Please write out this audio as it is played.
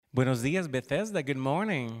Buenos dias, Bethesda. Good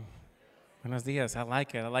morning. Buenos dias. I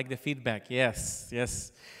like it. I like the feedback. Yes,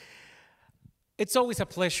 yes. It's always a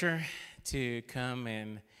pleasure to come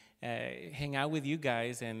and hang out with you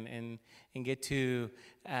guys and get to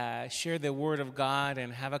share the Word of God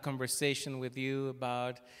and have a conversation with you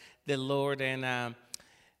about the Lord. And,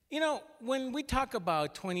 when we talk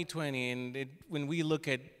about 2020 and when we look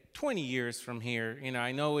at 20 years from here,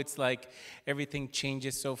 I know it's like everything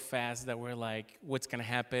changes so fast that we're like, what's going to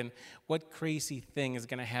happen? What crazy thing is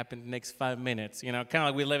going to happen in the next 5 minutes? Kind of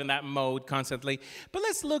like we live in that mode constantly. But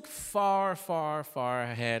let's look far, far, far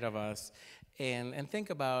ahead of us and think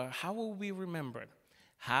about how will we remember it?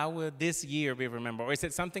 How will this year be remembered? Or is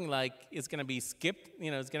it something like it's going to be skipped?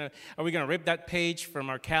 Are we going to rip that page from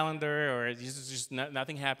our calendar, or just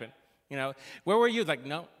nothing happened? Where were you? Like,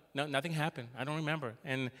 no, nothing happened. I don't remember.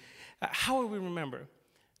 And how will we remember?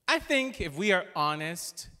 I think if we are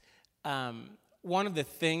honest, one of the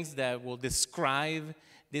things that will describe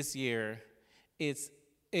this year is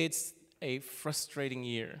it's a frustrating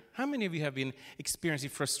year. How many of you have been experiencing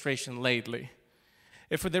frustration lately?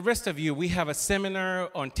 And for the rest of you, we have a seminar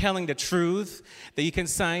on telling the truth that you can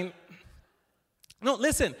sign. No,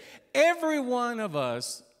 listen, every one of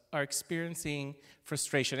us are experiencing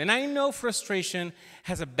frustration. And I know frustration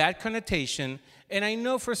has a bad connotation, and I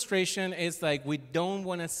know frustration is like we don't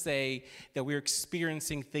want to say that we're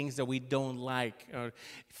experiencing things that we don't like, or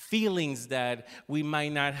feelings that we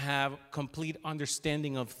might not have complete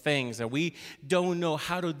understanding of things, that we don't know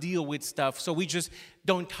how to deal with stuff, so we just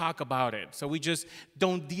don't talk about it. So we just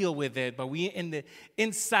don't deal with it. But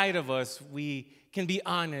inside of us, we can be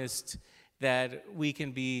honest that we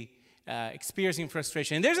can be experiencing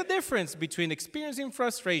frustration. And there's a difference between experiencing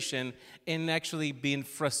frustration and actually being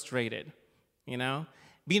frustrated,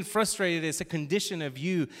 Being frustrated is a condition of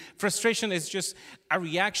you. Frustration is just a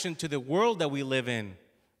reaction to the world that we live in,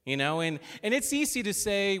 And it's easy to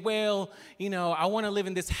say, well, I want to live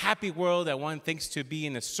in this happy world. I want things to be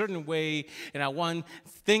in a certain way, and I want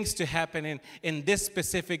things to happen in this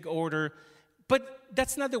specific order. But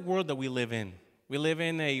that's not the world that we live in. We live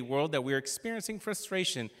in a world that we're experiencing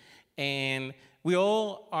frustration. And we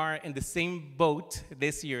all are in the same boat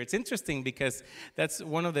this year. It's interesting because that's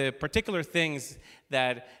one of the particular things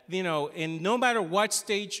that, in no matter what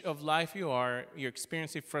stage of life you're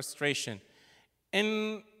experiencing frustration.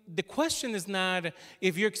 And the question is not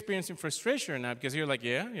if you're experiencing frustration or not, because you're like,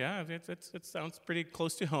 yeah, it sounds pretty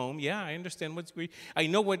close to home. Yeah, I understand I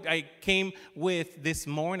know what I came with this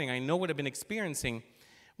morning. I know what I've been experiencing.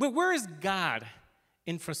 But where is God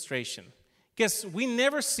in frustration? Because we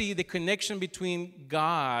never see the connection between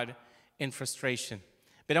God and frustration.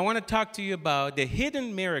 But I want to talk to you about the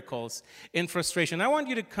hidden miracles in frustration. I want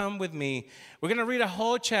you to come with me. We're going to read a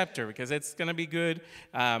whole chapter because it's going to be good.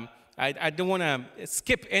 I don't want to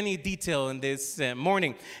skip any detail in this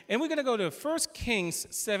morning. And we're going to go to 1 Kings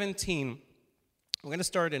 17. We're going to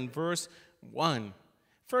start in verse 1.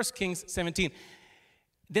 1 Kings 17.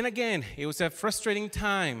 Then again, it was a frustrating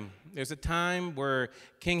time. There's a time where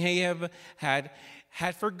King Ahab had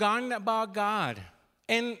forgotten about God.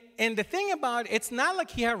 And the thing about it, it's not like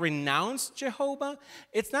he had renounced Jehovah.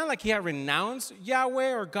 It's not like he had renounced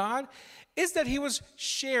Yahweh or God. It's that he was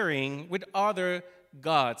sharing with other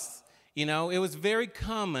gods. It was very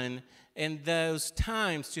common in those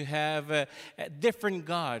times to have different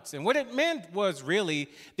gods. And what it meant was really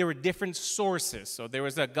there were different sources. So there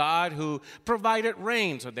was a God who provided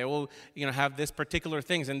rain, so they will have this particular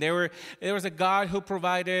things. And there was a God who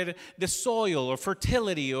provided the soil or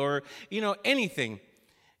fertility or anything.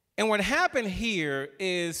 And what happened here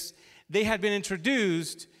is they had been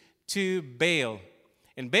introduced to Baal.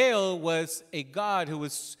 And Baal was a god who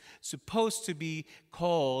was supposed to be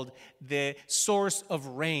called the source of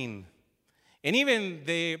rain. And even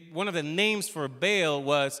one of the names for Baal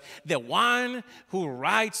was the one who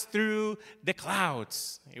rides through the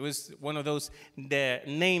clouds. It was one of those the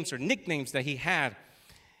names or nicknames that he had.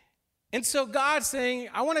 And so God's saying,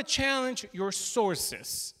 I want to challenge your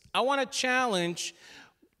sources. I want to challenge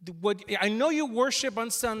what I know you worship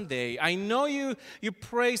on Sunday. I know you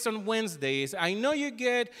praise on Wednesdays. I know you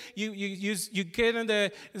get on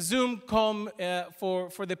the Zoom call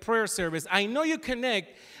for the prayer service. I know you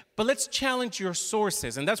connect. But let's challenge your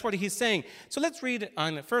sources. And that's what he's saying. So let's read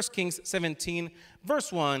on 1 Kings 17,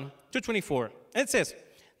 verse 1 to 24. And it says,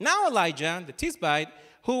 Now Elijah, the Tishbite,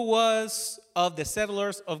 who was of the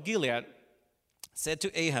settlers of Gilead, said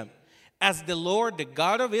to Ahab, As the Lord, the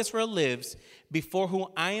God of Israel, lives, before whom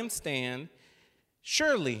I am stand,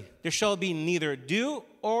 surely there shall be neither dew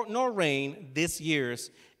nor rain this year,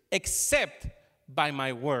 except by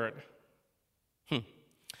my word.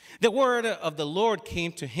 The word of the Lord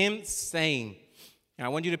came to him, saying, and I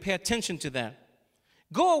want you to pay attention to that.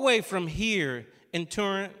 Go away from here and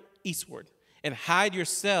turn eastward, and hide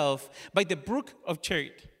yourself by the brook of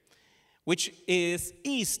Cherith, which is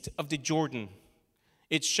east of the Jordan.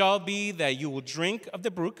 It shall be that you will drink of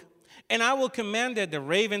the brook, and I will command the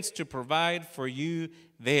ravens to provide for you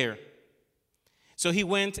there. So he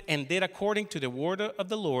went and did according to the word of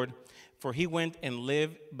the Lord, for he went and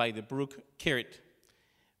lived by the brook Cherith,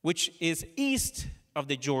 which is east of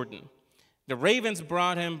the Jordan. The ravens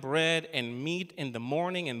brought him bread and meat in the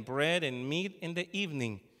morning, and bread and meat in the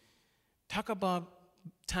evening. Talk about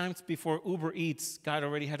times before Uber Eats, God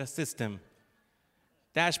already had a system.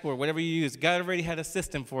 Dashboard, whatever you use, God already had a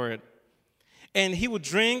system for it. And he would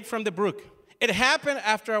drink from the brook. It happened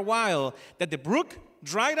after a while that the brook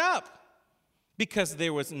dried up because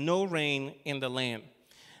there was no rain in the land.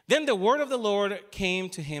 Then the word of the Lord came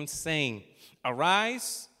to him, saying,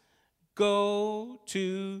 Arise, go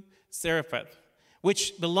to Zarephath,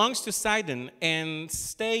 which belongs to Sidon, and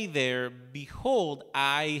stay there. Behold,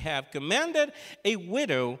 I have commanded a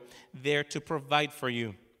widow there to provide for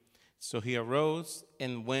you. So he arose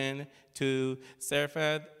and went to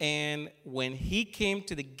Zarephath, and when he came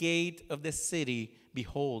to the gate of the city,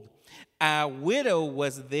 behold, a widow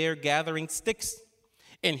was there gathering sticks.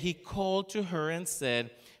 And he called to her and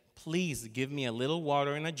said, Please give me a little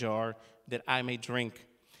water in a jar that I may drink.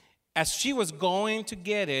 As she was going to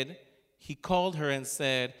get it, he called her and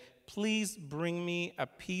said, Please bring me a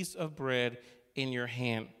piece of bread in your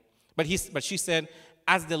hand. But she said,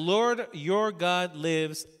 As the Lord your God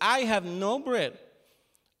lives, I have no bread,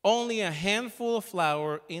 only a handful of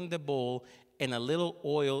flour in the bowl and a little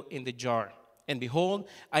oil in the jar. And behold,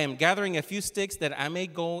 I am gathering a few sticks that I may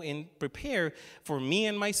go and prepare for me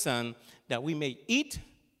and my son, that we may eat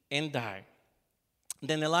and die.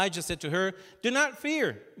 Then Elijah said to her, Do not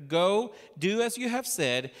fear. Go, do as you have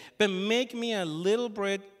said, but make me a little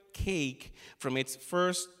bread cake from it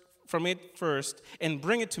first, and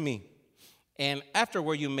bring it to me. And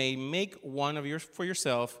afterward you may make one for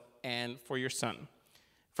yourself and for your son.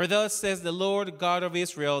 For thus says the Lord God of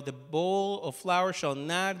Israel, the bowl of flour shall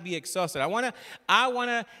not be exhausted. I want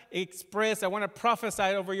to prophesy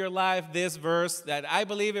over your life this verse that I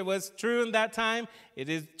believe it was true in that time. It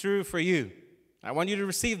is true for you. I want you to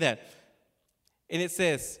receive that. And it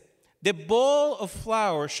says, the bowl of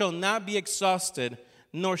flour shall not be exhausted,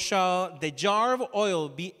 nor shall the jar of oil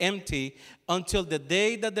be empty until the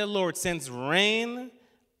day that the Lord sends rain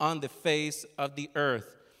on the face of the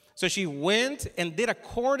earth. So she went and did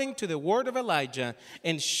according to the word of Elijah,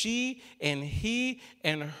 and she and he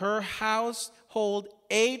and her household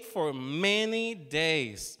ate for many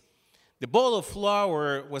days. The bowl of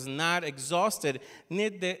flour was not exhausted,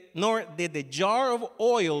 nor did the jar of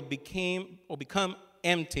oil become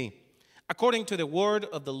empty, according to the word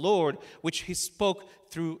of the Lord, which he spoke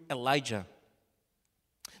through Elijah.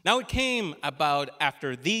 Now it came about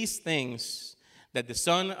after these things that the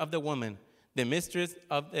son of the woman, the mistress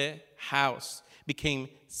of the house, became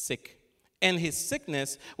sick. And his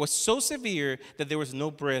sickness was so severe that there was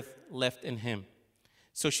no breath left in him.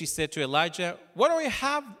 So she said to Elijah, What do I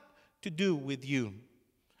have to do with you,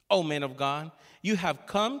 O man of God? You have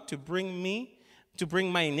come to bring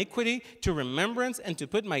my iniquity to remembrance and to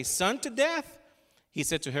put my son to death? He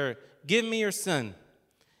said to her, Give me your son.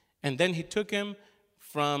 And then he took him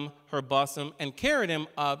from her bosom and carried him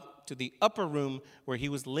up to the upper room where he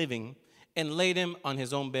was living, and laid him on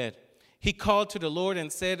his own bed. He called to the Lord and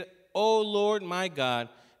said, O Lord my God,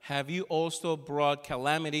 have you also brought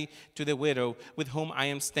calamity to the widow with whom I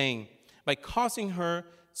am staying, by causing her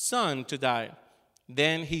son to die?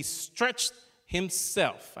 Then he stretched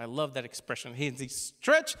himself. I love that expression. He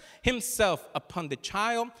stretched himself upon the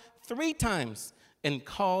child 3 times and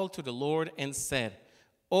called to the Lord and said,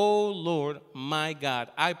 O Lord my God,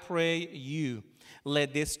 I pray you,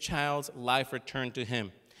 let this child's life return to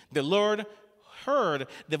him. The Lord heard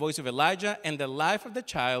the voice of Elijah, and the life of the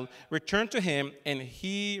child returned to him, and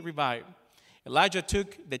he revived. Elijah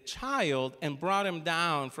took the child and brought him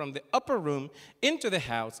down from the upper room into the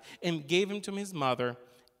house and gave him to his mother.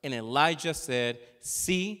 And Elijah said,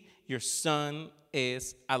 See, your son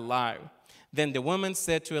is alive. Then the woman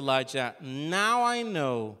said to Elijah, Now I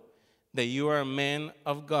know that you are a man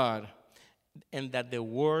of God, and that the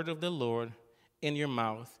word of the Lord in your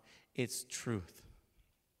mouth is truth.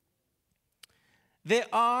 There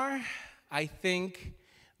are, I think,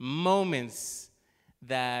 moments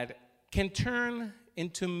that can turn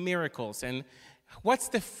into miracles. And what's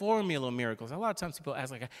the formula of miracles? A lot of times people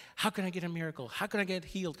ask, like, how can I get a miracle? How can I get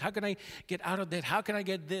healed? How can I get out of that? How can I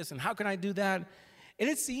get this? And how can I do that? And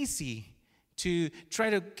it's easy to try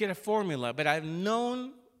to get a formula, but I've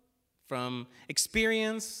known from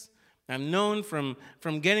experience, I've known from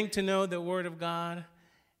getting to know the Word of God,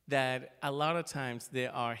 that a lot of times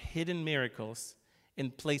there are hidden miracles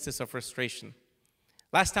in places of frustration.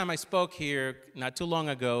 Last time I spoke here, not too long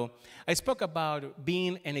ago, I spoke about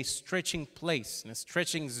being in a stretching place, in a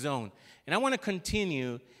stretching zone. And I want to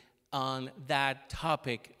continue on that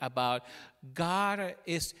topic about God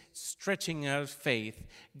is stretching our faith.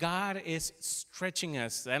 God is stretching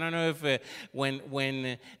us. I don't know if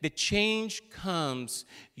when the change comes,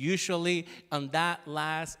 usually on that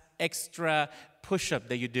last extra push-up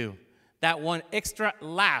that you do, that one extra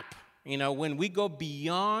lap, when we go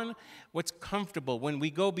beyond what's comfortable, when we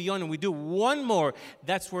go beyond and we do one more,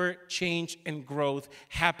 that's where change and growth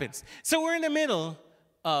happens. So we're in the middle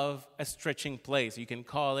of a stretching place. You can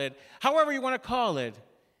call it however you want to call it.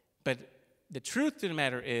 But the truth to the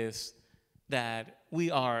matter is that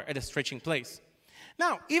we are at a stretching place.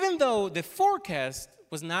 Now, even though the forecast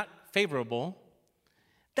was not favorable,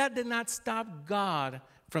 that did not stop God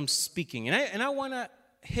from speaking. And I want to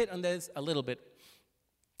hit on this a little bit.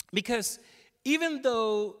 Because even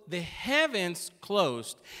though the heavens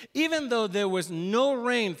closed, even though there was no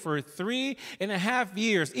rain for 3.5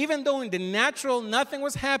 years, even though in the natural nothing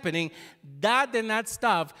was happening, that did not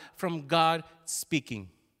stop from God speaking.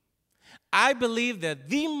 I believe that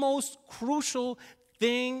the most crucial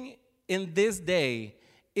thing in this day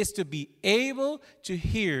is to be able to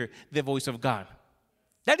hear the voice of God.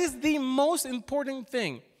 That is the most important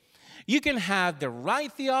thing. You can have the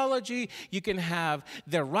right theology, you can have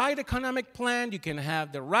the right economic plan, you can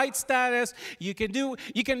have the right status, you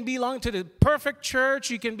can belong to the perfect church,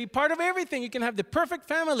 you can be part of everything, you can have the perfect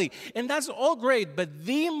family, and that's all great. But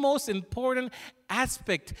the most important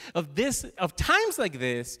aspect of times like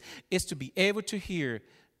this is to be able to hear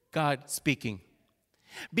God speaking.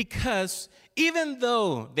 Because even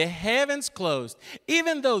though the heavens closed,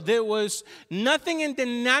 even though there was nothing in the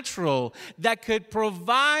natural that could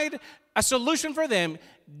provide a solution for them,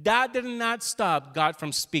 that did not stop God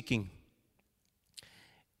from speaking.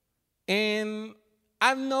 And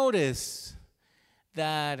I've noticed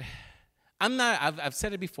that I've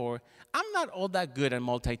said it before, I'm not all that good at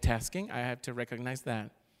multitasking. I have to recognize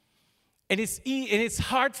that. And it's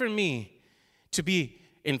hard for me to be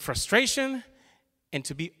in frustration and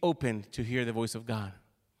to be open to hear the voice of God.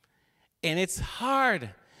 And it's hard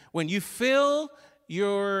when you fill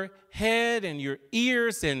your head and your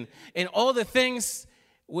ears and all the things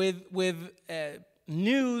with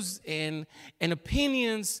news and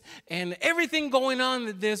opinions and everything going on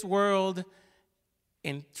in this world,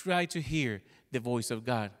 and try to hear the voice of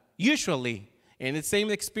God. Usually, and the same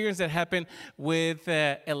experience that happened with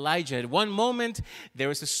Elijah. At one moment, there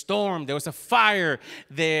was a storm, there was a fire,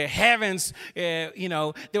 the heavens, there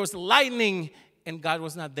was lightning, and God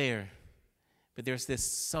was not there. But there's this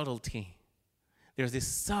subtlety. There's this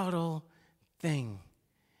subtle thing.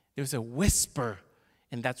 There's a whisper,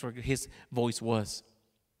 and that's where his voice was.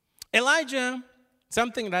 Elijah,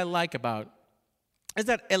 something that I like about, is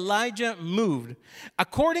that Elijah moved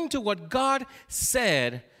according to what God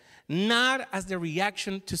said, not as the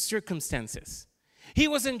reaction to circumstances. He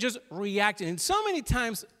wasn't just reacting. And so many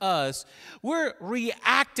times we're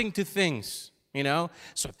reacting to things,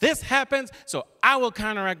 So this happens, so I will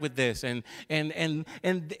counteract with this. And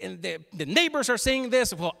the neighbors are saying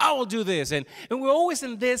this, well, I will do this. And we're always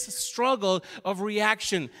in this struggle of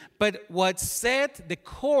reaction. But what set the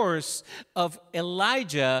course of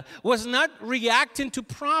Elijah was not reacting to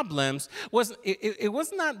problems. It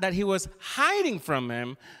was not that he was hiding from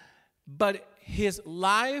them, but his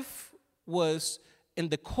life was in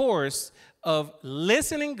the course of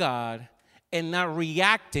listening God and not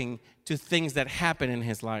reacting to things that happen in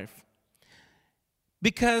his life.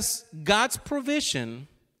 Because God's provision,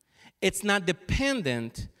 it's not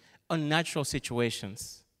dependent on natural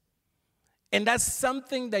situations. And that's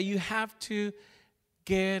something that you have to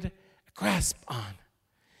get a grasp on.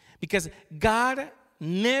 Because God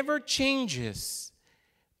never changes.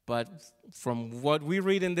 But from what we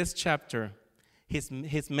read in this chapter,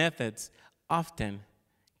 his methods often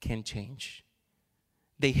can change.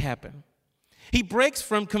 They happen. He breaks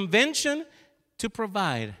from convention to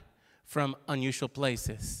provide from unusual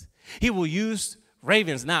places. He will use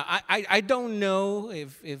ravens. Now, I don't know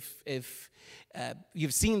if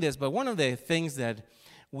you've seen this, but one of the things that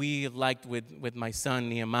we liked with my son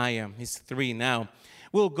Nehemiah, he's 3 now,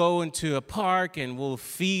 we'll go into a park and we'll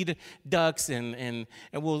feed ducks and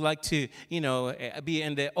we'll like to, be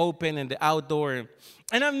in the open and the outdoor.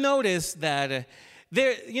 And I've noticed that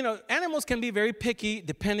animals can be very picky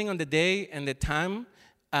depending on the day and the time.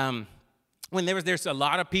 when there's a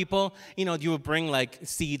lot of people, you would bring like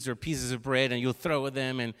seeds or pieces of bread and you'll throw at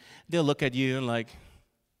them and they'll look at you and like,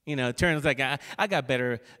 it turns like I got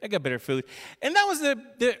better food. And that was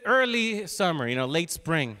the early summer, late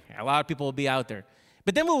spring. A lot of people will be out there.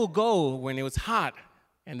 But then we will go when it was hot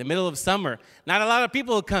in the middle of summer. Not a lot of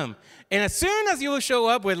people will come. And as soon as you will show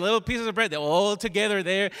up with little pieces of bread, they're all together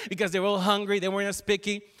there because they were all hungry. They weren't as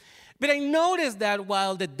picky. But I noticed that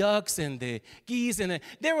while the ducks and the geese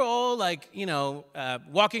they were all like,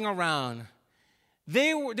 walking around,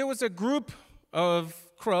 there was a group of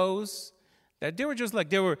crows that they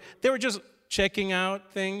were just checking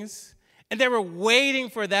out things, and they were waiting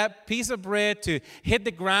for that piece of bread to hit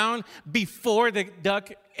the ground before the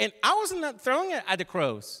duck. And I wasn't throwing it at the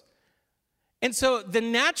crows. And so the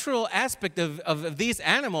natural aspect of these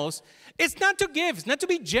animals is not to give, it's not to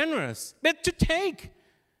be generous, but to take.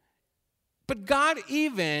 But God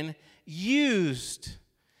even used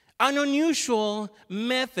an unusual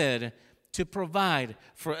method to provide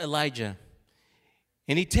for Elijah.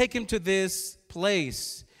 And he take him to this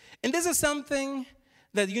place. And this is something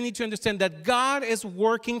that you need to understand, that God is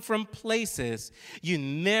working from places you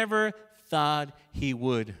never thought he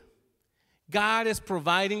would. God is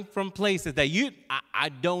providing from places that I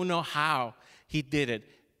don't know how he did it,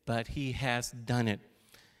 but he has done it.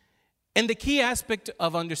 And the key aspect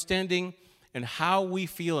of understanding and how we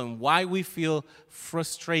feel and why we feel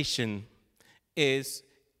frustration it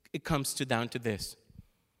comes down to this.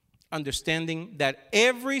 Understanding that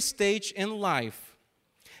every stage in life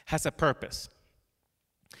has a purpose.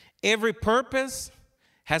 Every purpose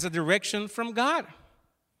has a direction from God.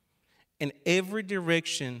 And every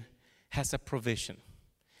direction has a provision.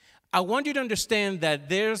 I want you to understand that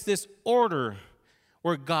there's this order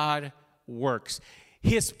where God works.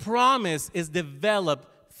 His promise is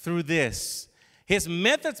developed through this. His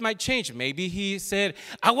methods might change. Maybe he said,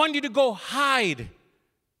 I want you to go hide.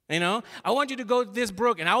 I want you to go to this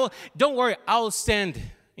brook, and don't worry, I'll send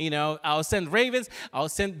ravens, I'll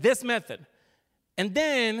send this method. And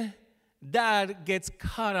then that gets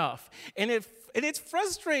cut off. And it's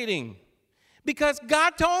frustrating because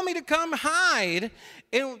God told me to come hide,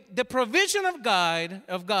 and the provision of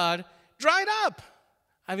God dried up.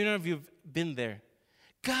 I don't know if you've been there.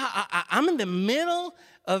 God, I'm in the middle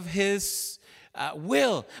of his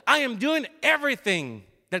will. I am doing everything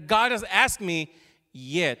that God has asked me,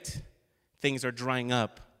 yet things are drying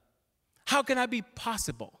up. How can that be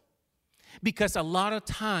possible? Because a lot of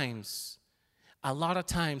times,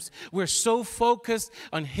 we're so focused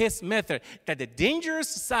on his method that the dangerous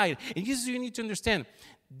side, and you need to understand,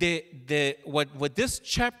 what this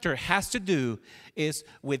chapter has to do is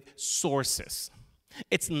with sources.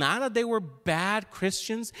 It's not that they were bad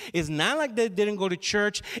Christians. It's not like they didn't go to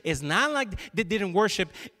church. It's not like they didn't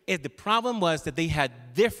worship. The problem was that they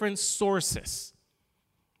had different sources.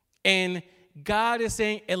 And God is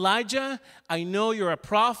saying, Elijah, I know you're a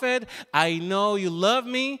prophet. I know you love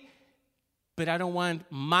me. But I don't want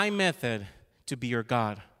my method to be your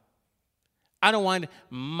God. I don't want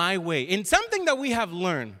my way. And something that we have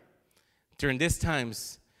learned during these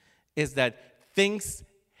times is that things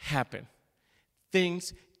happen.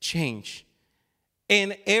 Things change.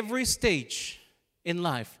 In every stage in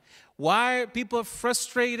life. Why are people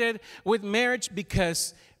frustrated with marriage?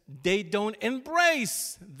 Because they don't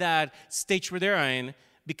embrace that stage where they're in,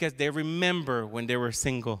 because they remember when they were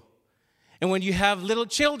single. And when you have little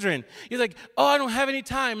children, you're like, oh, I don't have any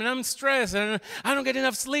time, and I'm stressed, and I don't get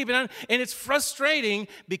enough sleep. And it's frustrating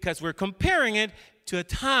because we're comparing it to a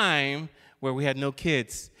time where we had no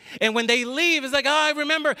kids. And when they leave, it's like, oh, I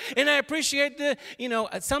remember, and I appreciate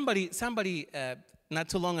somebody not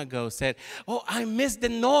too long ago said, oh, I miss the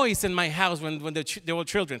noise in my house when there were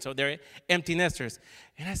children, so they're empty nesters.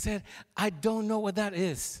 And I said, I don't know what that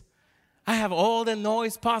is. I have all the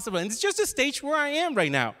noise possible. And it's just a stage where I am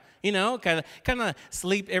right now. Kind of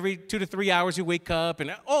sleep every 2 to 3 hours, you wake up,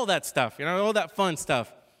 and all that stuff, all that fun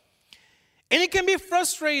stuff. And it can be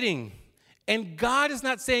frustrating. And God is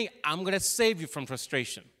not saying, I'm going to save you from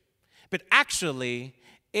frustration. But actually,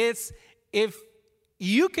 it's if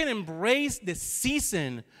you can embrace the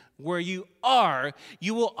season where you are,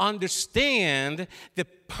 you will understand the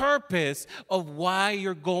purpose of why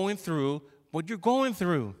you're going through what you're going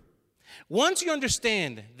through. Once you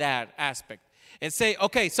understand that aspect and say,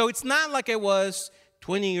 okay, so it's not like it was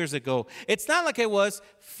 20 years ago. It's not like it was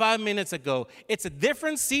 5 minutes ago. It's a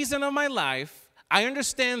different season of my life. I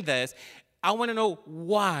understand this. I want to know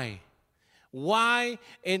why. Why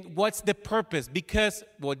and what's the purpose? Because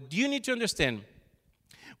what you need to understand,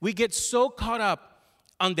 we get so caught up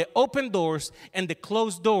on the open doors and the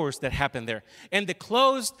closed doors that happen there, and the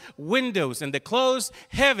closed windows and the closed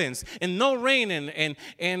heavens, and no rain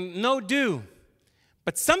and no dew.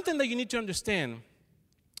 But something that you need to understand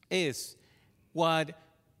is what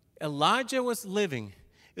Elijah was living.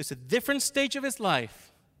 It was a different stage of his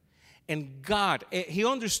life. And God, he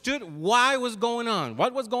understood why was going on,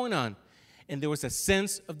 what was going on. And there was a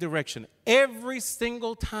sense of direction. Every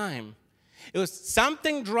single time it was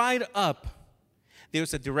something dried up, there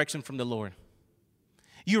was a direction from the Lord.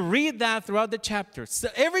 You read that throughout the chapter. So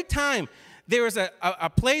every time there was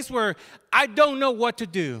a place where I don't know what to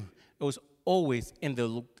do, it was always in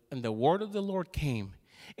the word of the Lord came.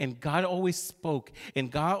 And God always spoke, and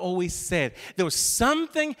God always said. There was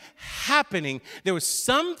something happening. There was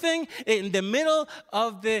something in the middle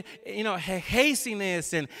of the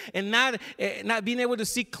haziness and not being able to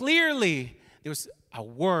see clearly. There was a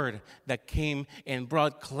word that came and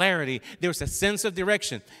brought clarity. There was a sense of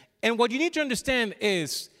direction. And what you need to understand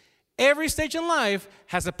is every stage in life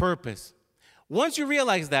has a purpose. Once you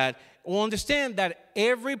realize that, we'll understand that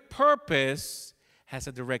every purpose has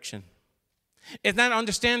a direction. It's not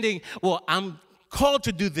understanding, well, I'm called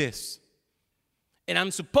to do this, and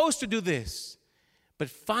I'm supposed to do this,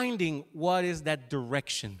 but finding what is that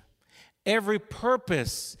direction. Every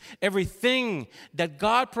purpose, everything that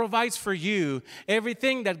God provides for you,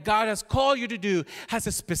 everything that God has called you to do has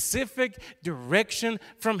a specific direction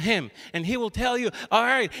from Him. And He will tell you, all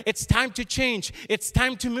right, it's time to change. It's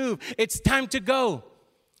time to move. It's time to go.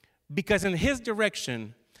 Because in His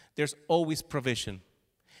direction, there's always provision.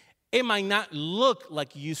 It might not look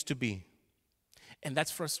like it used to be. And that's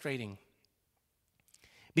frustrating.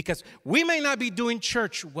 Because we may not be doing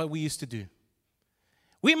church what we used to do.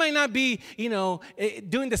 We might not be,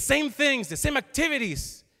 doing the same things, the same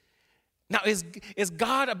activities. Now, is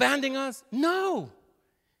God abandoning us? No.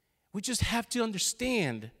 We just have to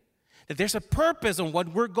understand that there's a purpose on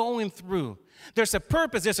what we're going through. There's a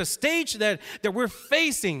purpose. There's a stage that we're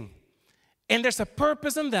facing. And there's a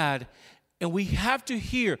purpose in that. And we have to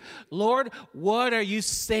hear, Lord, what are you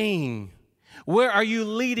saying? Where are you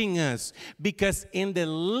leading us? Because in the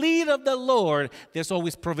lead of the Lord, there's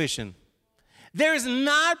always provision. There is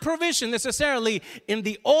not provision necessarily in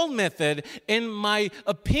the old method, in my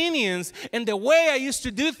opinions, in the way I used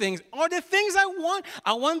to do things, or the things I want.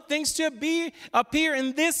 I want things to appear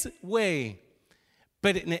in this way.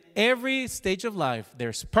 But in every stage of life,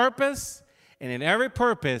 there's purpose. And in every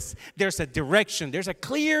purpose, there's a direction. There's a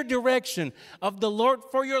clear direction of the Lord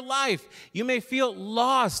for your life. You may feel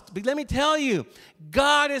lost, but let me tell you,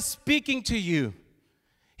 God is speaking to you.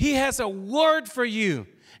 He has a word for you.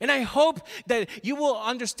 And I hope that you will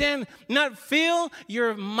understand, not fill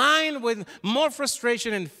your mind with more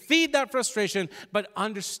frustration and feed that frustration, but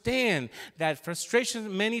understand that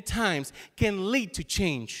frustration many times can lead to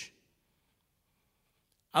change.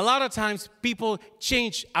 A lot of times people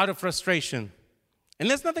change out of frustration. And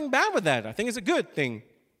there's nothing bad with that. I think it's a good thing.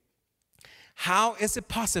 How is it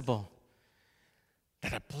possible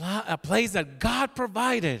that a place that God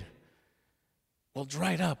provided will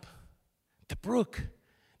dry up? The brook,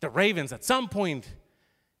 the ravens at some point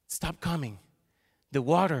stopped coming. The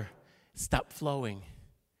water stopped flowing.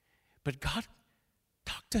 But God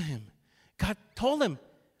talked to him. God told him,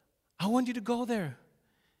 I want you to go there.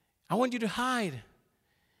 I want you to hide.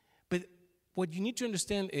 But what you need to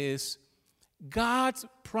understand is God's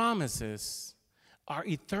promises are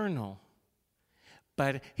eternal,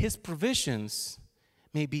 but His provisions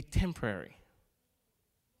may be temporary.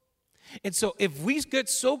 And so if we get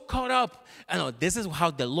so caught up, I know this is how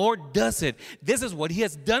the Lord does it. This is what He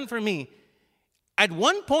has done for me. At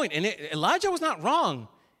one point, and Elijah was not wrong.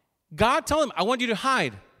 God told him, I want you to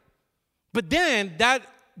hide. But then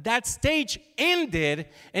that stage ended,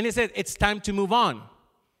 and He said, it's time to move on.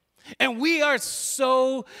 And we are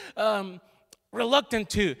so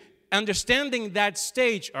reluctant to understanding that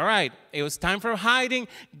stage. All right, it was time for hiding.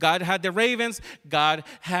 God had the ravens. God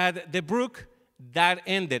had the brook. That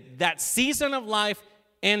ended. That season of life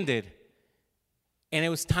ended. And it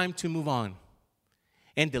was time to move on.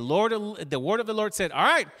 And the word of the Lord said, all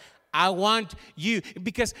right, I want you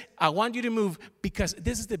to move, because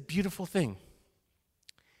this is the beautiful thing.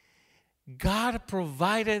 God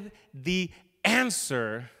provided the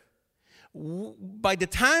answer. By the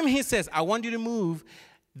time He says, I want you to move,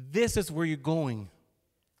 this is where you're going.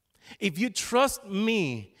 If you trust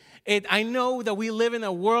me, I know that we live in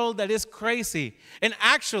a world that is crazy. And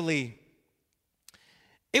actually,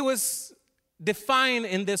 it was defined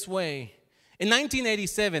in this way. In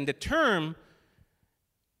 1987, the term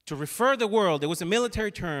to refer the world, it was a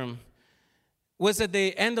military term, was at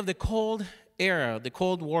the end of the Cold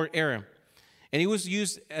War era. And it was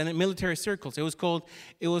used in military circles. It was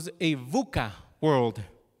a VUCA world.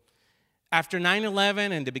 After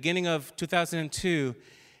 9/11 and the beginning of 2002,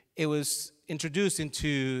 it was introduced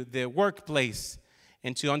into the workplace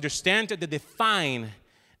and to understand, to define,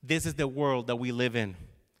 this is the world that we live in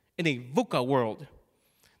a VUCA world.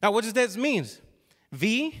 Now, what does this mean?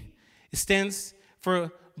 V stands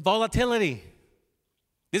for volatility.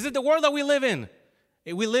 This is the world that we live in.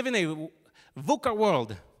 We live in a VUCA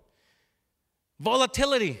world.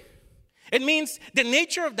 Volatility. It means the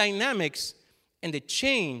nature of dynamics and the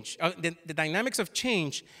change, the dynamics of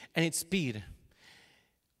change and its speed.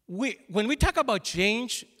 When we talk about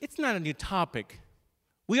change, it's not a new topic.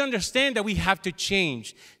 We understand that we have to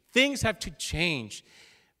change. Things have to change.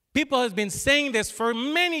 People have been saying this for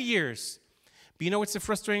many years. But you know what's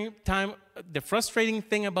the frustrating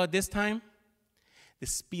thing about this time? The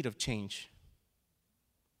speed of change.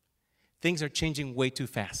 Things are changing way too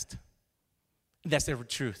fast. That's the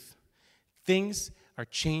truth. Things are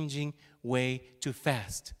changing way too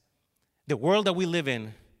fast. The world that we live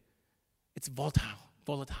in, it's volatile.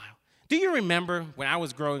 Do you remember when I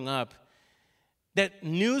was growing up that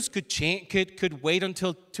news could wait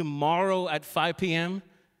until tomorrow at 5 p.m.?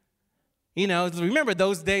 You know, remember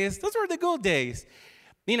those days? Those were the good days.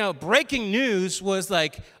 You know, breaking news was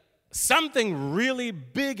like something really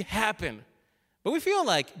big happened. But we feel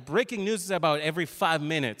like breaking news is about every 5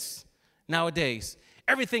 minutes nowadays.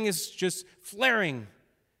 Everything is just flaring.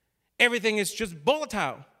 Everything is just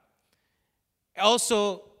volatile.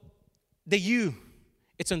 Also, the U,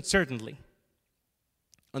 it's uncertainty.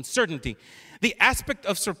 Uncertainty. The aspect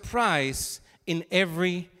of surprise in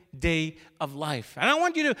every day of life. And I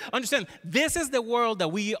want you to understand, this is the world that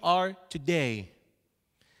we are today.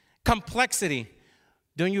 Complexity.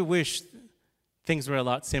 Don't you wish things were a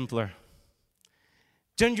lot simpler?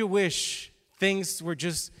 Don't you wish things were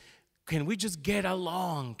just, can we just get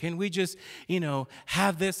along? Can we just,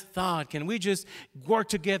 have this thought? Can we just work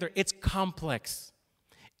together? It's complex.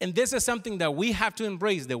 And this is something that we have to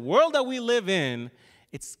embrace. The world that we live in,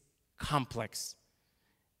 it's complex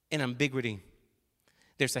and ambiguity.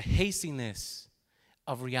 There's a hastiness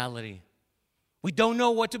of reality. We don't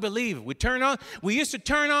know what to believe. We used to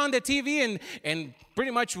turn on the TV and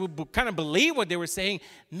pretty much would kind of believe what they were saying.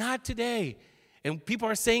 Not today. And people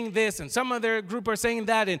are saying this, and some other group are saying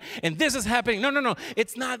that, and this is happening. No,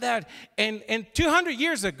 it's not that. And 200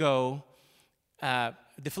 years ago,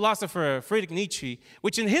 the philosopher Friedrich Nietzsche,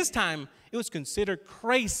 which in his time, it was considered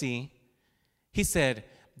crazy, he said,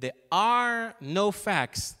 there are no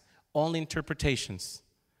facts, only interpretations.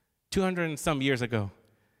 200 and some years ago.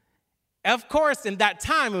 Of course, in that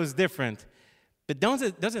time, it was different. But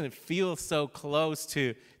doesn't it feel so close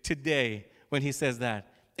to today when he says that?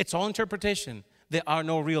 It's all interpretation. There are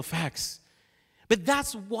no real facts. But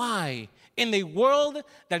that's why in a world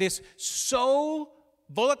that is so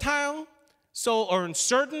volatile, so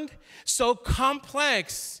uncertain, so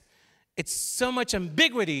complex, it's so much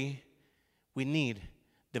ambiguity, we need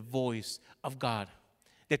the voice of God.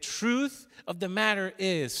 The truth of the matter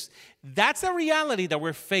is, that's the reality that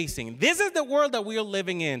we're facing. This is the world that we are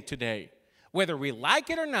living in today. Whether we like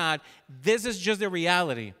it or not, this is just the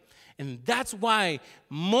reality. And that's why,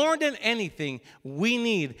 more than anything, we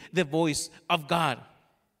need the voice of God.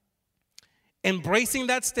 Embracing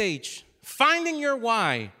that stage, finding your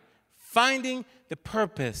why, finding the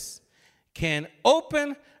purpose, can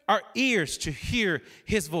open our ears to hear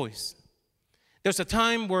His voice. There's a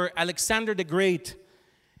time where Alexander the Great,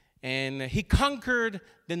 and he conquered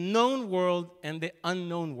the known world and the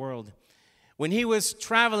unknown world. When he was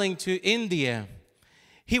traveling to India,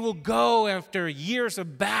 he will go after years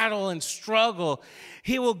of battle and struggle.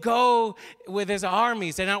 He will go with his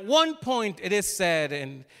armies. And at one point, it is said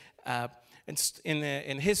in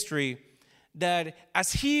history that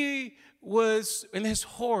as he was in his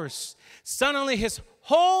horse, suddenly his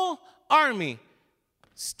whole army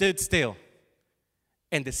stood still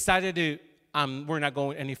and decided to, we're not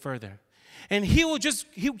going any further. And he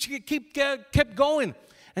kept going.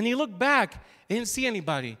 And he looked back, he didn't see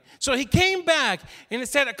anybody. So he came back and he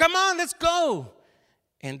said, come on, let's go.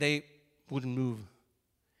 And they wouldn't move.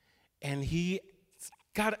 And he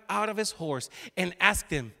got out of his horse and asked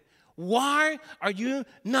him, why are you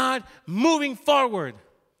not moving forward?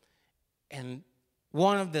 And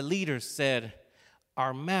one of the leaders said,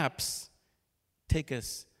 our maps take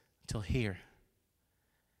us till here.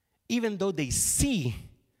 Even though they see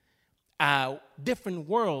a different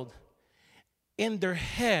world, in their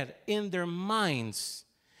head, in their minds,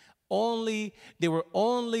 they were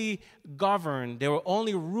only governed, they were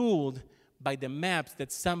only ruled by the maps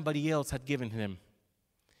that somebody else had given them.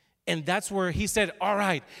 And that's where he said, all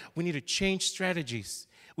right, we need to change strategies.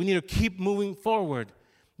 We need to keep moving forward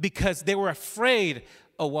because they were afraid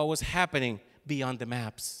of what was happening beyond the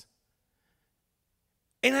maps.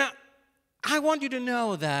 And I want you to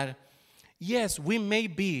know that, yes, we may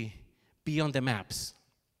be beyond the maps.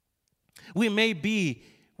 We may be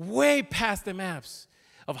way past the maps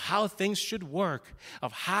of how things should work,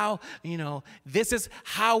 of how, this is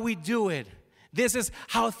how we do it. This is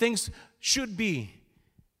how things should be.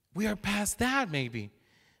 We are past that maybe.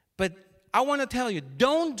 But I want to tell you,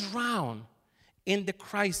 don't drown in the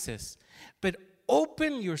crisis, but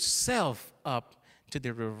open yourself up to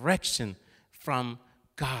the direction from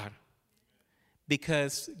God.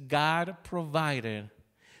 Because God provided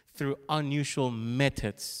through unusual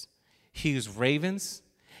methods. He used ravens,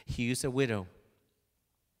 he used a widow.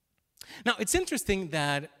 Now, it's interesting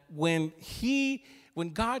that when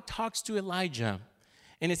God talks to Elijah,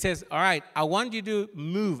 and it says, all right, I want you to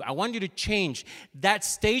move. I want you to change. That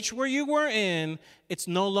stage where you were in, it's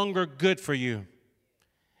no longer good for you.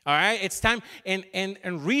 All right? It's time. And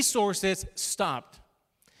resources stopped.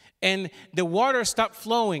 And the water stopped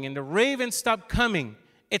flowing. And the ravens stopped coming.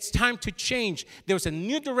 It's time to change. There was a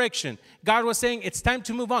new direction. God was saying, it's time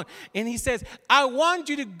to move on. And he says, I want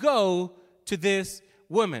you to go to this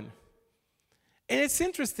woman. And it's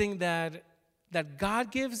interesting that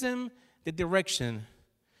God gives him the direction,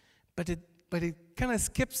 but it kind of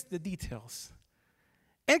skips the details.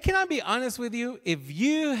 And can I be honest with you? If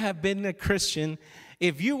you have been a Christian,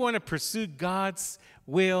 if you want to pursue God's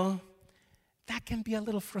will, that can be a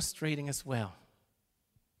little frustrating as well.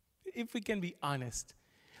 If we can be honest.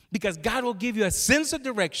 Because God will give you a sense of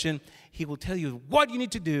direction. He will tell you what you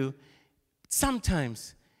need to do.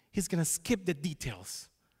 Sometimes he's going to skip the details.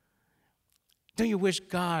 Don't you wish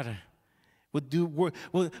God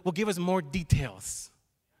will give us more details?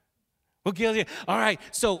 We'll give you, all right,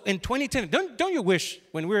 so in 2010, don't you wish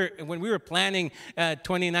when we were planning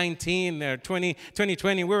 2019 or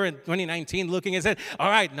 2020, we were in 2019 looking and said,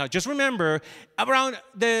 all right, now just remember, around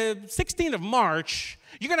the 16th of March,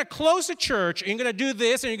 you're going to close the church, and you're going to do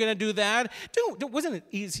this, and you're going to do that. Wasn't it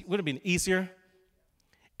easy? Would have been easier?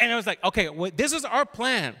 And I was like, okay, well, this is our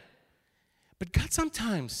plan. But God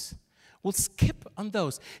sometimes will skip on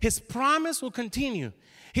those. His promise will continue.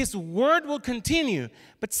 His word will continue.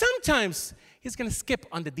 But sometimes he's going to skip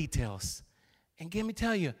on the details. And let me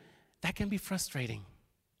tell you, that can be frustrating.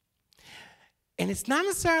 And it's not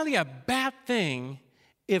necessarily a bad thing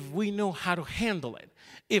if we know how to handle it.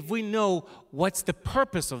 If we know what's the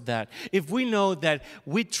purpose of that. If we know that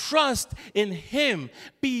we trust in him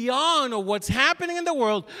beyond what's happening in the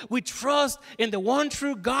world. We trust in the one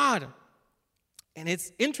true God. And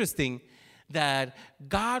it's interesting that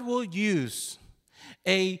God will use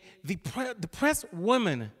the depressed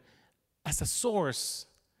woman as a source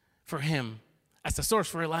for him, as a source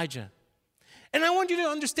for Elijah. And I want you to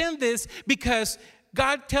understand this because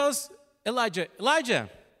God tells Elijah,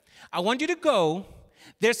 I want you to go.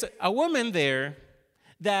 There's a woman there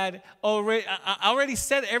that I already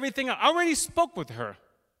said everything. I already spoke with her.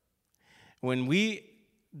 When we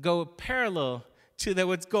go parallel to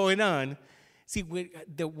what's going on, see,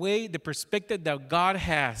 the perspective that God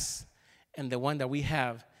has and the one that we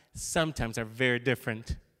have sometimes are very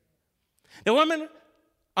different. The woman,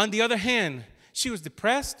 on the other hand, she was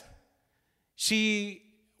depressed. She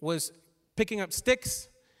was picking up sticks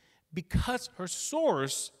because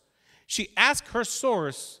she asked her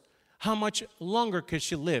source how much longer could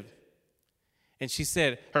she live. And she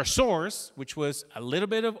said her source, which was a little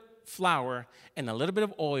bit of flour and a little bit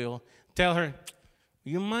of oil, tell her,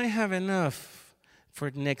 you might have enough for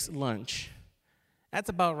next lunch. That's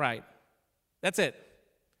about right. That's it.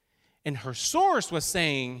 And her source was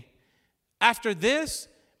saying, after this,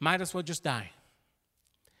 might as well just die.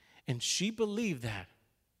 And she believed that.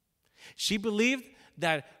 She believed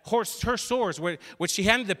that her source, what she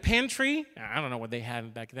had in the pantry, I don't know what they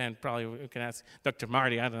had back then. Probably we can ask Dr.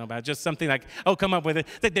 Marty, I don't know, about just something like, come up with it.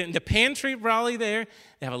 The pantry probably there,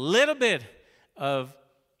 they have a little bit of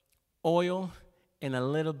oil and a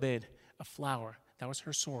little bit of flour. That was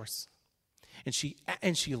her source. And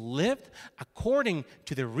she lived according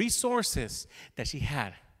to the resources that she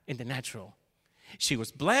had in the natural. She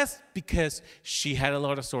was blessed because she had a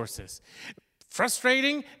lot of sources.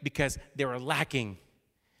 Frustrating because they were lacking.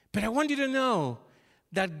 But I want you to know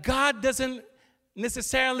that God doesn't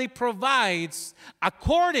necessarily provide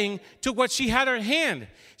according to what she had at hand.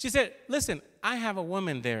 She said, listen, I have a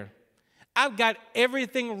woman there. I've got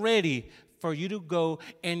everything ready for you to go.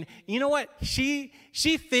 And you know what? She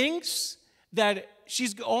thinks that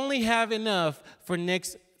she's only have enough for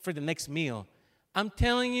the next meal. I'm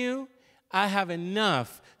telling you, I have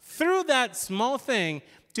enough through that small thing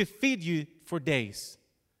to feed you for days.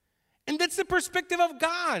 And that's the perspective of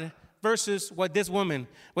God versus what this woman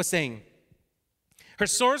was saying. Her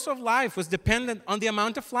source of life was dependent on the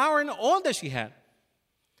amount of flour and oil that she had,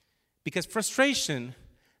 because frustration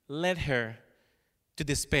led her to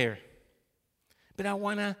despair. But I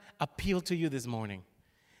want to appeal to you this morning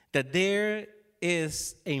that there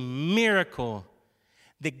is a miracle.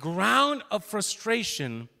 The ground of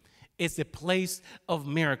frustration is the place of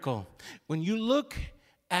miracle. When you look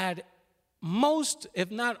at most, if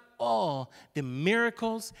not all, the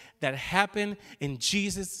miracles that happened in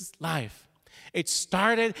Jesus' life, it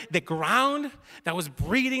started, the ground that was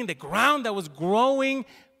breathing, the ground that was growing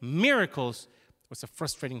miracles was a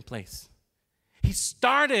frustrating place. He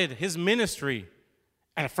started his ministry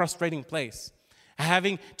at a frustrating place,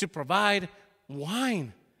 having to provide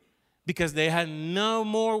wine because they had no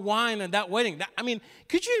more wine at that wedding.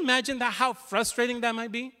 Could you imagine that, how frustrating that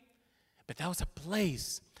might be? But that was a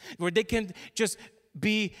place where they can just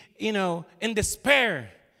be, in despair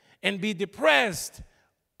and be depressed,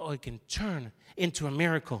 or it can turn into a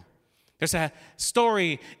miracle. There's a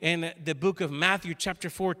story in the book of Matthew chapter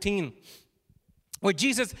 14 where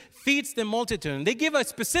Jesus feeds the multitude. And they give a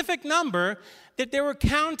specific number that they were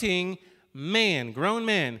counting men, grown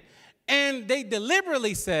men. And they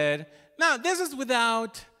deliberately said, now this is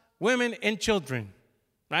without women and children,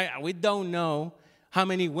 right? We don't know how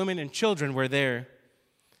many women and children were there.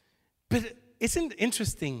 But isn't it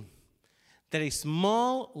interesting that a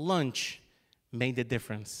small lunch made the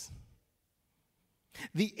difference?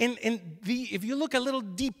 If you look a little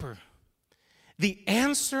deeper, the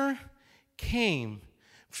answer came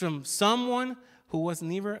from someone who was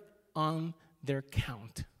never on their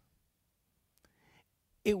count.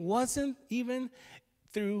 It wasn't even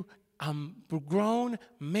through a grown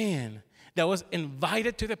man that was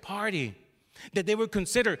invited to the party that they would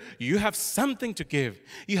consider, you have something to give,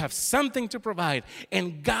 you have something to provide,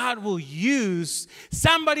 and God will use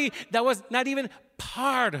somebody that was not even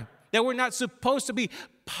part, that were not supposed to be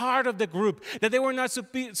part of the group, that they were not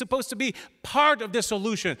supposed to be part of the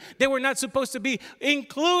solution. They were not supposed to be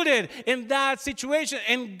included in that situation.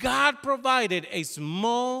 And God provided a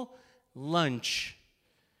small lunch.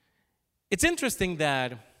 It's interesting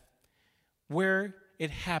that where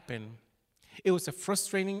it happened, it was a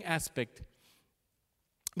frustrating aspect.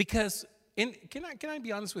 Because, can I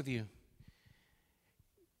be honest with you?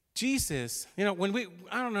 Jesus, I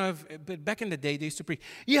don't know but back in the day, they used to preach,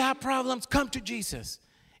 you have problems, come to Jesus.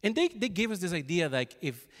 And they gave us this idea, like,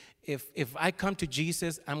 if I come to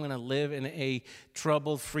Jesus, I'm going to live in a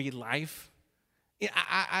trouble-free life.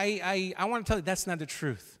 I want to tell you, that's not the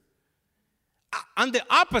truth. On the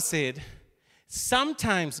opposite,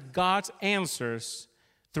 sometimes God answers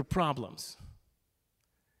through problems.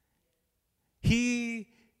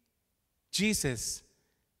 Jesus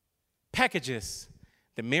packages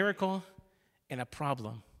the miracle and a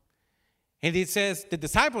problem. And it says, the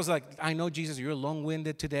disciples are like, I know, Jesus, you're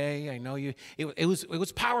long-winded today. I know you. It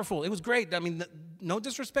was powerful. It was great. No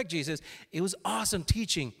disrespect, Jesus. It was awesome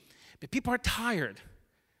teaching. But people are tired.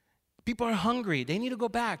 People are hungry. They need to go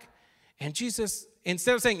back. And Jesus,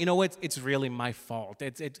 instead of saying, you know what, it's really my fault.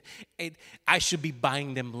 I should be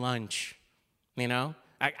buying them lunch. They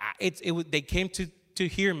came to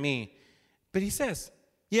hear me. But he says,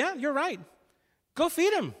 yeah, you're right. Go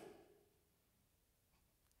feed them.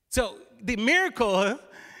 So the miracle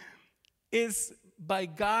is by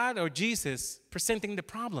God or Jesus presenting the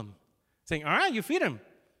problem. Saying, all right, you feed them.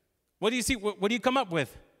 What do you see? What do you come up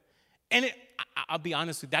with? And I'll be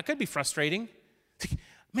honest with you, that could be frustrating.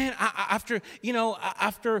 Man, after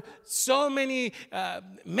so many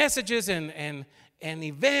messages and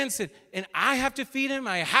events, and I have to feed him,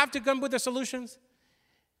 I have to come with the solutions.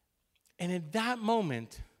 And in that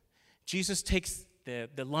moment, Jesus takes the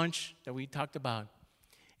lunch that we talked about,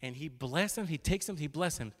 and he blesses them, he takes them, he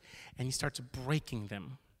blesses them, and he starts breaking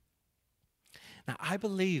them. Now, I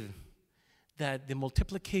believe that the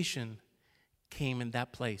multiplication came in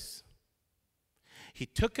that place. He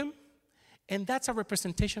took him, and that's a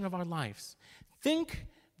representation of our lives. Think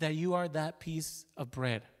that you are that piece of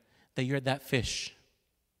bread, that you're that fish.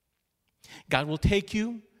 God will take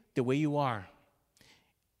you the way you are.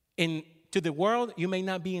 To the world, you may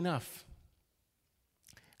not be enough.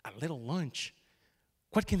 A little lunch.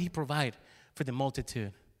 What can he provide for the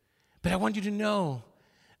multitude? But I want you to know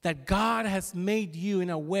that God has made you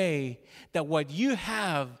in a way that what you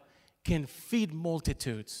have can feed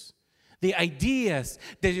multitudes. The ideas,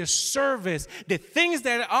 your service, the things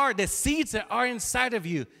that are, the seeds that are inside of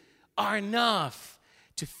you are enough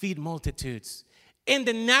to feed multitudes. In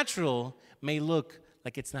the natural may look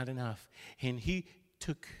like it's not enough. And he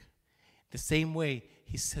took the same way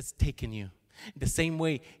he has taken you, the same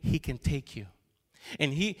way he can take you.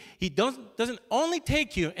 And he doesn't only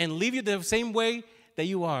take you and leave you the same way that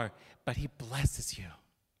you are, but he blesses you.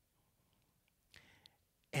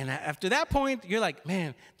 And after that point, you're like,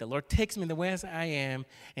 man, the Lord takes me the way as I am,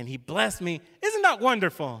 and he blessed me. Isn't that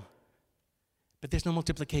wonderful? But there's no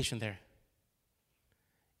multiplication there.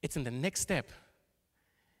 It's in the next step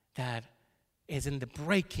that is in the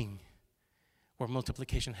breaking where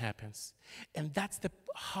multiplication happens. And that's the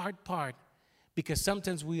hard part, because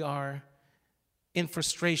sometimes we are in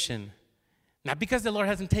frustration, not because the Lord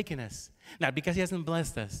hasn't taken us, not because he hasn't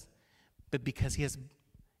blessed us, but because he's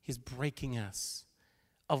breaking us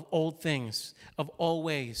of old things, of all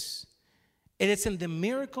ways. And it's in the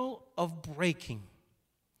miracle of breaking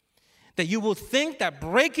that you will think that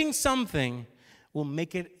breaking something will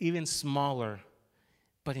make it even smaller.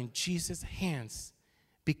 But in Jesus' hands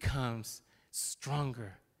becomes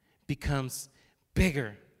stronger, becomes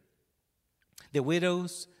bigger. The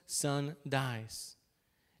widow's son dies.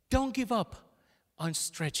 Don't give up on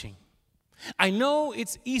stretching. I know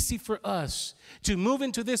it's easy for us to move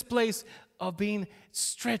into this place of being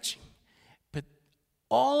stretching, but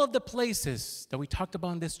all of the places that we talked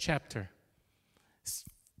about in this chapter,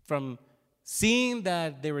 from seeing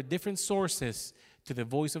that there were different sources to the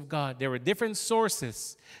voice of God, there were different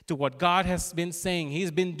sources to what God has been saying, he's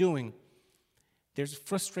been doing. There's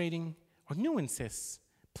frustrating or nuances,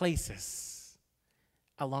 places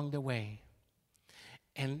along the way.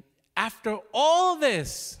 And after all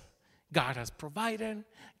this, God has provided,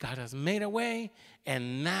 God has made a way,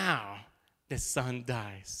 and now the son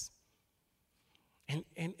dies. And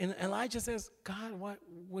Elijah says, God,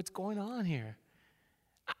 what's going on here?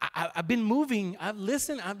 I've been moving.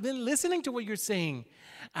 I've been listening to what you're saying.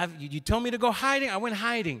 You told me to go hiding. I went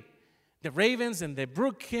hiding. The ravens and the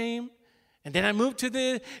brook came. And then I moved to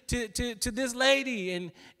this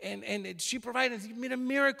lady, and she provided, she made a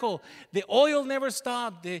miracle. The oil never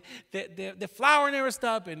stopped, the flour never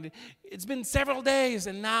stopped, and it's been several days,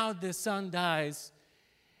 and now the son dies.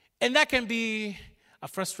 And that can be a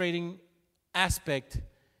frustrating aspect,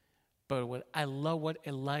 but I love what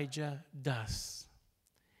Elijah does.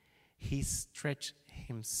 He stretched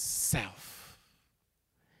himself.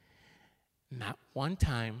 Not one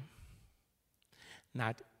time,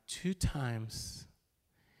 not 2 times,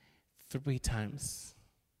 3 times.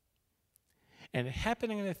 And it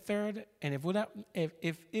happened in the third, and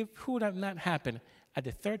if it would have not happened at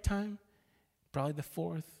the 3rd time, probably the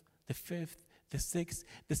 4th, the 5th, the 6th,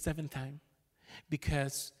 the 7th time.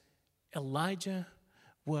 Because Elijah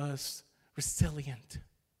was resilient.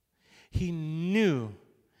 He knew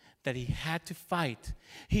that he had to fight.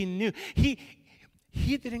 He knew he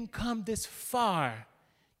didn't come this far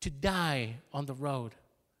to die on the road.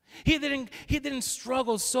 He didn't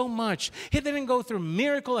struggle so much. He didn't go through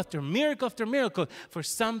miracle after miracle after miracle for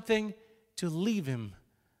something to leave him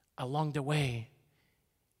along the way.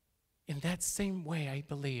 In that same way, I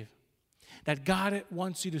believe that God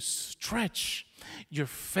wants you to stretch your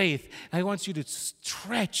faith. He wants you to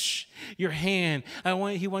stretch your hand.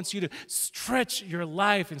 He wants you to stretch your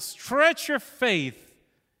life and stretch your faith,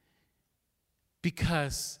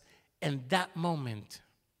 because in that moment,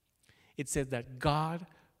 it says that God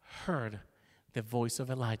heard the voice of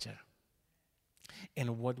Elijah,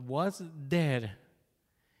 and what was dead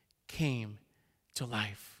came to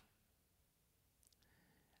life.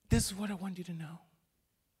 This is what I want you to know.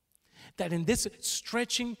 That in this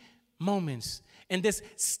stretching moments, in this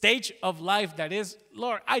stage of life that is,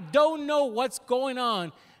 Lord, I don't know what's going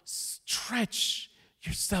on, stretch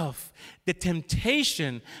yourself. The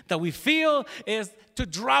temptation that we feel is to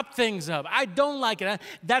drop things up. I don't like it.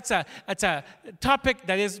 That's a topic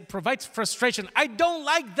that provides frustration. I don't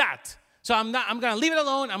like that. So I'm going to leave it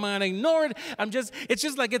alone. I'm going to ignore it. It's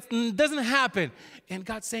just like it doesn't happen. And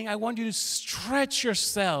God's saying, I want you to stretch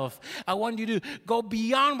yourself. I want you to go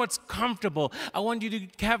beyond what's comfortable. I want you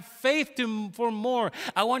to have faith for more.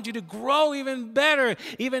 I want you to grow even better,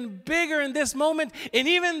 even bigger in this moment. And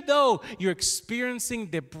even though you're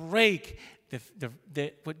experiencing the break,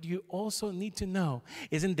 what you also need to know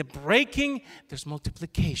is in the breaking, there's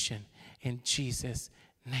multiplication in Jesus'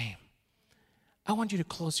 name. I want you to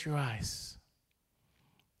close your eyes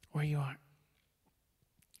where you are.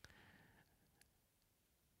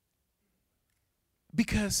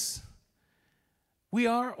 Because we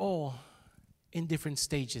are all in different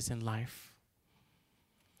stages in life.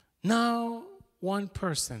 Now, one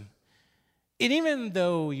person, and even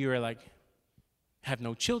though you're have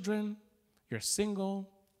no children, you're single,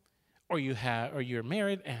 or you're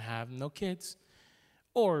married and have no kids,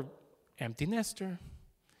 or empty nester,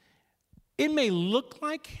 it may look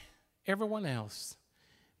like everyone else,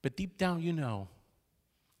 but deep down you know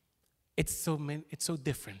it's so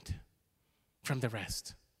different from the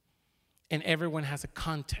rest. And everyone has a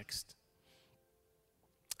context.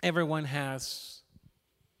 Everyone has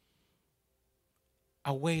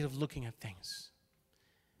a way of looking at things.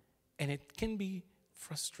 And it can be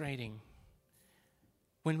frustrating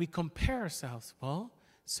when we compare ourselves. Well,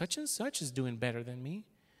 such and such is doing better than me.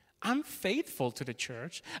 I'm faithful to the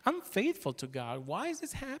church. I'm faithful to God. Why is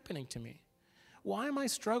this happening to me? Why am I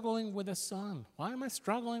struggling with a son? Why am I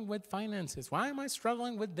struggling with finances? Why am I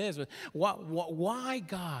struggling with this? Why,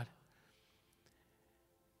 God?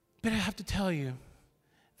 But I have to tell you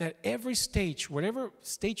that every stage, whatever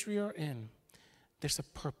stage we are in, there's a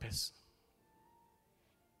purpose.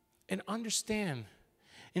 And understand,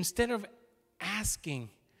 instead of asking,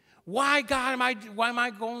 why, God, why am I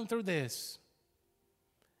going through this?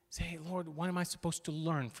 Say, hey, Lord, what am I supposed to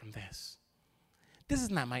learn from this? This is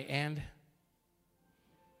not my end.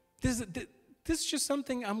 This is just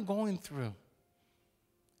something I'm going through.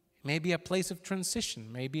 Maybe a place of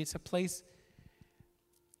transition. Maybe it's a place.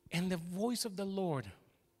 And the voice of the Lord,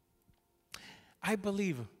 I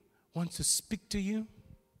believe, wants to speak to you.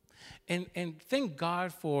 And thank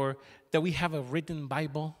God that we have a written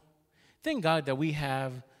Bible. Thank God that we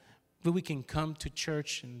can come to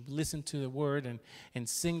church and listen to the word and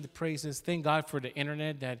sing the praises. Thank God for the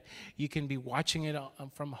internet that you can be watching it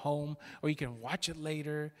from home, or you can watch it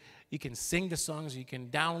later. You can sing the songs, you can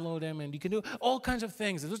download them, and you can do all kinds of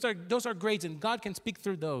things. Those are great, and God can speak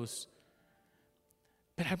through those.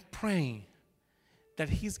 But I'm praying that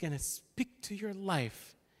He's going to speak to your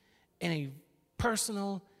life in a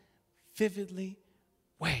personal, vividly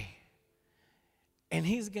way. And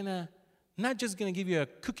He's not just going to give you a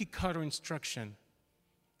cookie cutter instruction,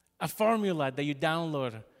 a formula that you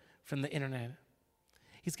download from the internet.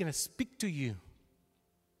 He's going to speak to you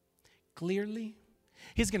clearly.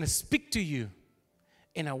 He's going to speak to you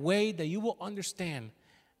in a way that you will understand,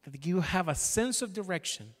 that you have a sense of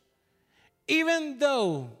direction. Even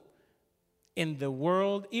though in the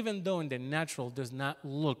world, even though in the natural does not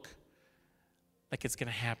look like it's going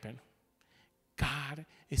to happen, God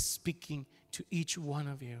is speaking to each one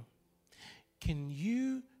of you. Can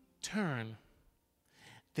you turn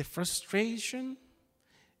the frustration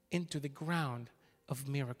into the ground of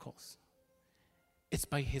miracles? It's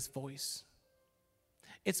by His voice.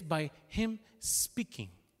 It's by Him speaking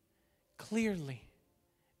clearly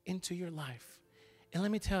into your life. And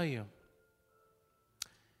let me tell you,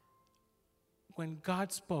 when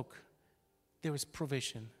God spoke, there was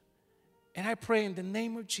provision. And I pray in the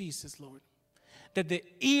name of Jesus, Lord, that the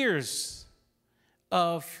ears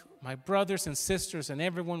of my brothers and sisters and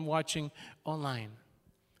everyone watching online,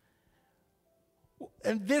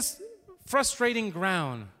 and this frustrating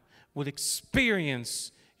ground will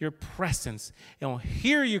experience your presence and will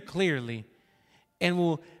hear you clearly and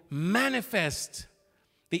will manifest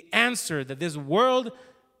the answer that this world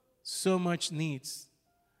so much needs.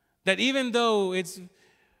 That even though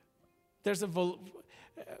there's a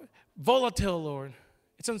volatile, Lord,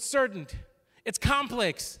 it's uncertain, it's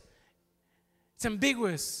complex, it's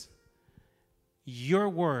ambiguous, your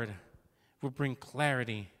word will bring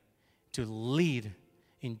clarity to lead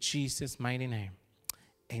in Jesus' mighty name.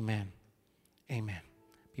 Amen. Amen.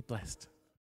 Be blessed.